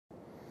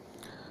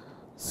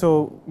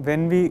So,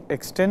 when we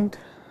extend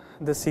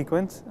the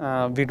sequence,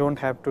 we do not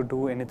have to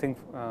do anything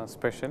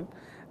special.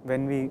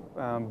 When we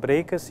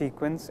break a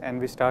sequence and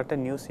we start a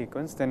new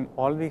sequence, then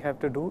all we have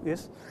to do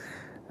is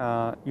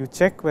you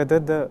check whether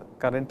the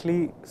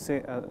currently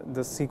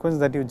the sequence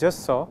that you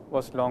just saw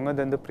was longer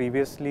than the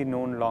previously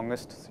known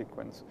longest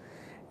sequence.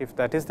 If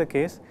that is the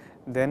case,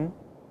 then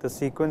the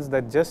sequence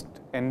that just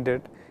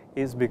ended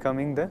is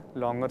becoming the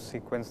longest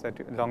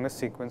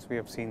sequence we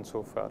have seen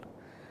so far.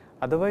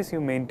 Otherwise, you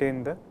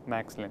maintain the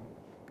max length.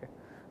 Okay.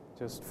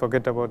 Just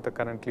forget about the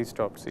currently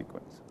stopped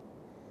sequence.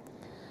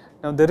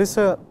 Now, there is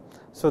a,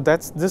 so that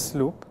is this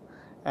loop,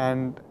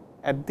 and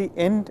at the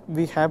end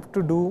we have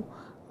to do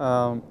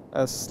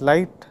a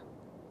slight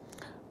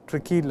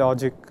tricky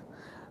logic.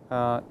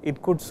 It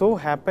could so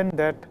happen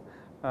that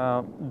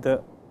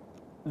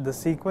the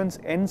sequence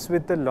ends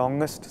with the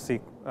longest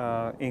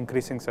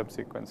increasing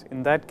subsequence.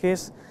 In that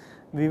case,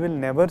 we will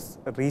never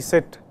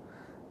reset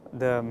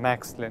the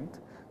max length.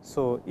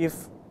 So,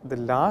 if the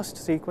last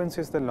sequence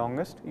is the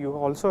longest, you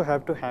also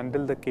have to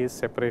handle the case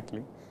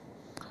separately.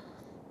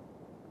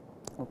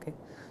 Okay.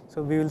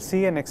 So, we will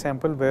see an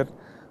example where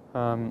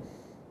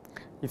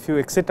if you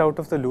exit out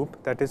of the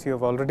loop, that is, you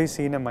have already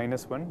seen a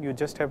 -1, you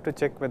just have to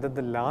check whether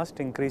the last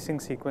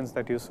increasing sequence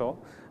that you saw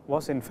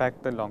was in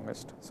fact the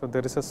longest. So,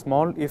 there is a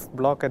small if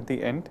block at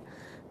the end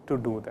to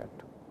do that.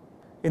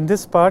 In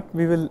this part,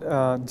 we will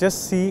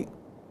just see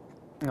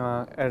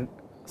a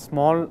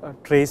small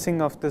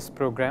tracing of this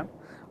program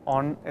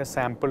on a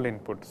sample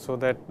input, so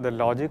that the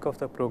logic of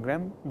the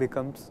program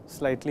becomes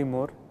slightly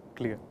more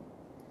clear.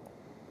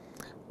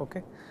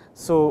 Okay.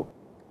 So,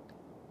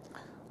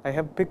 I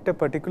have picked a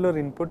particular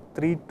input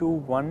 3, 2,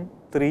 1,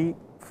 3,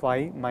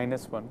 5,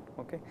 -1,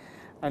 okay,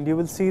 and you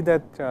will see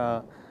that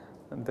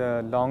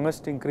the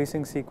longest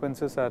increasing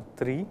sequences are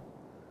 3.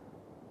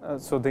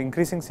 So, the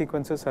increasing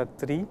sequences are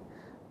 3,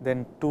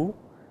 then 2,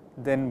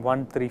 then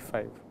 1, 3,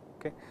 5.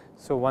 Okay.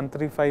 So, 1,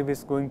 3, 5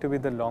 is going to be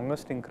the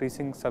longest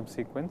increasing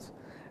subsequence,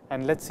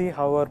 and let us see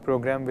how our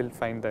program will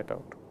find that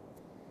out.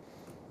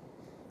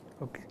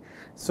 Okay.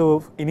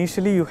 So,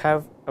 initially you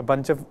have a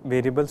bunch of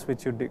variables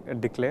which you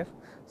declare.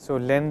 So,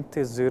 length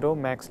is 0,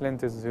 max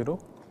length is 0,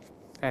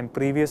 and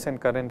previous and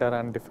current are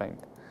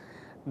undefined.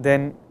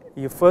 Then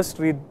you first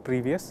read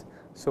previous,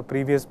 so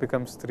previous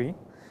becomes 3,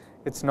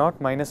 it is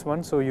not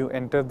 -1, so you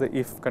enter the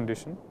if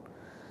condition,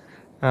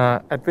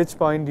 at which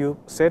point you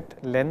set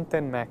length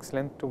and max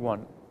length to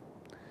 1.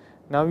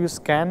 Now you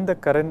scan the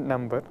current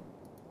number,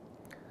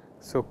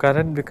 so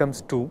current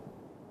becomes 2.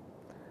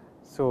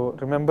 So,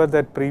 remember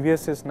that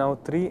previous is now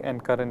 3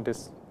 and current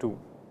is 2.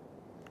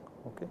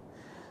 Okay.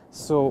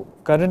 So,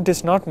 current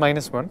is not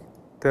 -1,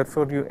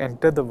 therefore, you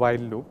enter the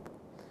while loop.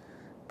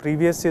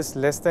 Previous is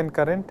less than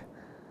current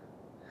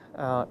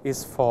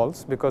is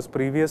false, because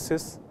previous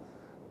is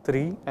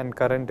 3 and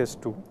current is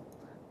 2.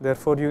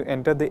 Therefore, you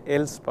enter the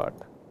else part.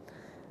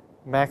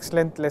 Max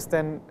length less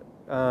than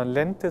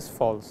length is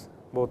false,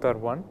 both are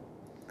 1.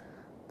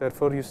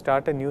 Therefore, you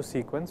start a new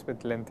sequence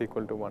with length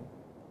equal to 1.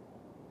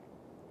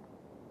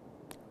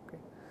 Okay.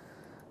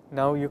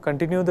 Now, you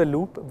continue the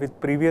loop with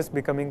previous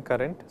becoming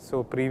current.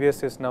 So,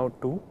 previous is now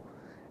 2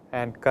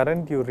 and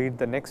current you read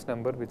the next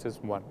number, which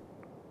is 1.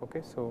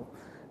 Okay. So,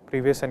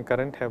 previous and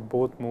current have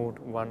both moved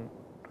one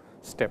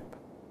step.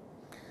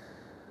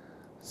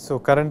 So,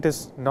 current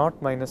is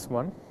not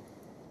 -1,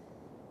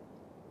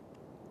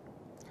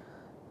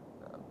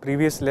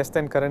 previous less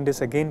than current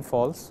is again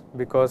false,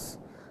 because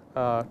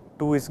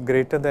 2 is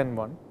greater than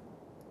 1.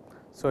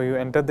 So, you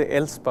enter the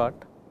else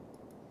part.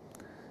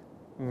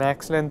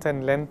 Max length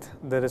and length,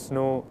 there is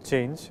no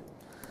change.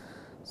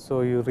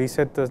 So, you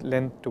reset the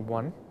length to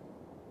 1.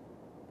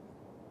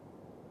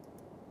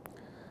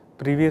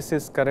 Previous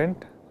is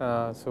current,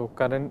 so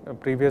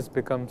previous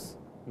becomes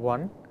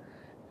 1,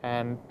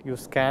 and you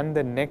scan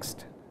the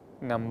next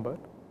number,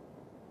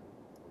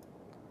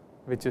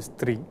 which is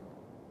 3.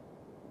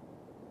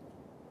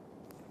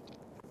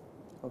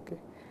 Okay.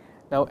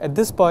 Now, at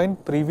this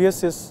point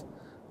previous is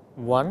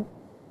 1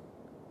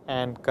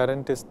 and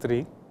current is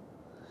 3.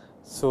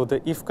 So,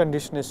 the if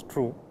condition is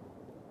true.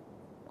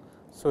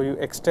 So, you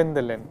extend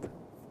the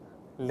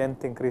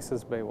length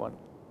increases by 1.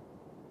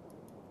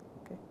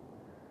 Okay.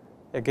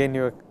 Again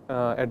you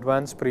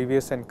advance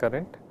previous and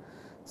current.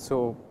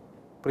 So,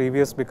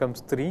 previous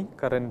becomes 3,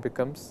 current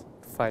becomes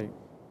 5.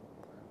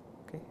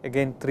 Okay.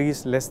 Again 3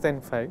 is less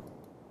than 5.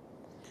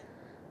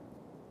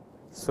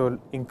 So,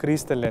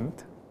 increase the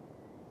length,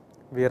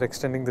 we are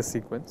extending the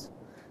sequence.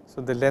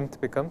 So, the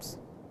length becomes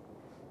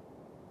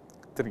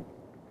 3.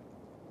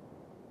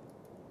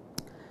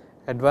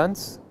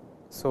 Advance,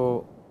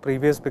 so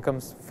previous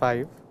becomes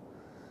 5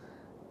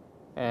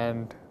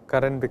 and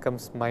current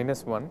becomes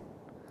 -1.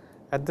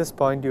 At this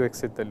point you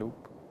exit the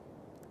loop.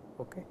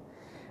 Okay.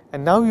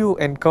 And now you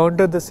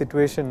encounter the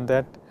situation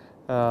that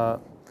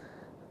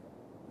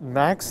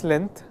max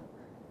length,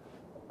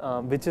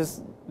 which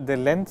is the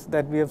length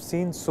that we have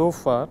seen so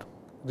far,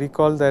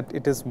 recall that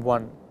it is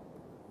 1.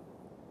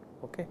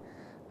 Okay.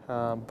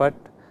 But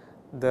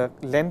the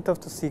length of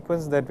the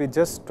sequence that we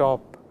just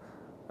stopped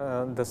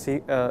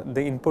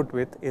the input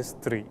width is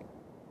 3.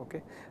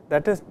 Okay,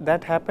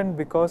 that happened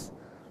because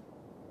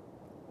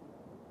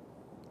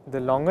the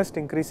longest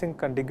increasing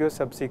contiguous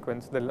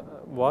subsequence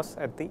was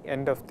at the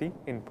end of the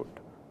input.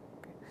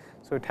 Okay.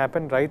 So it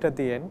happened right at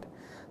the end.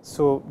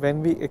 So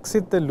when we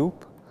exit the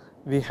loop,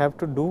 we have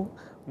to do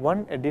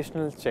one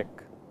additional check.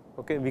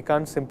 Okay, we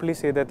can't simply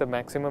say that the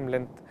maximum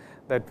length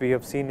that we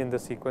have seen in the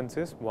sequence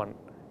is 1,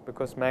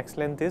 because max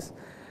length is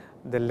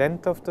the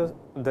length of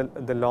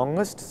the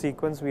longest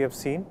sequence we have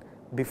seen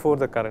before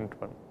the current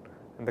one,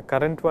 and the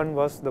current one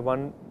was the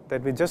one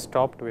that we just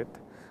stopped with.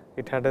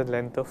 It had a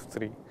length of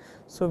 3.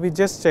 So we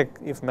just check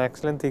if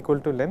max length equal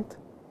to length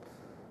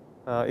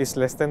is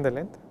less than the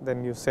length,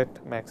 then you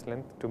set max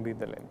length to be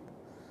the length.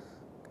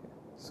 Okay.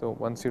 So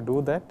once you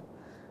do that,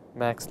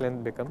 max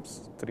length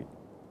becomes 3.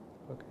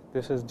 Okay.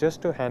 This is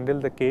just to handle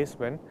the case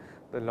when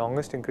the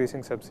longest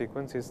increasing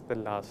subsequence is the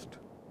last.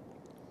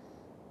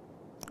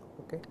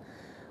 Okay.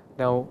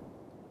 Now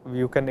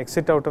you can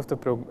exit out of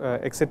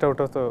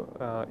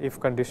the if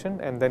condition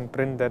and then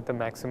print that the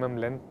maximum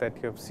length that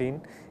you have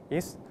seen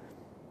is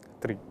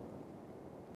 3.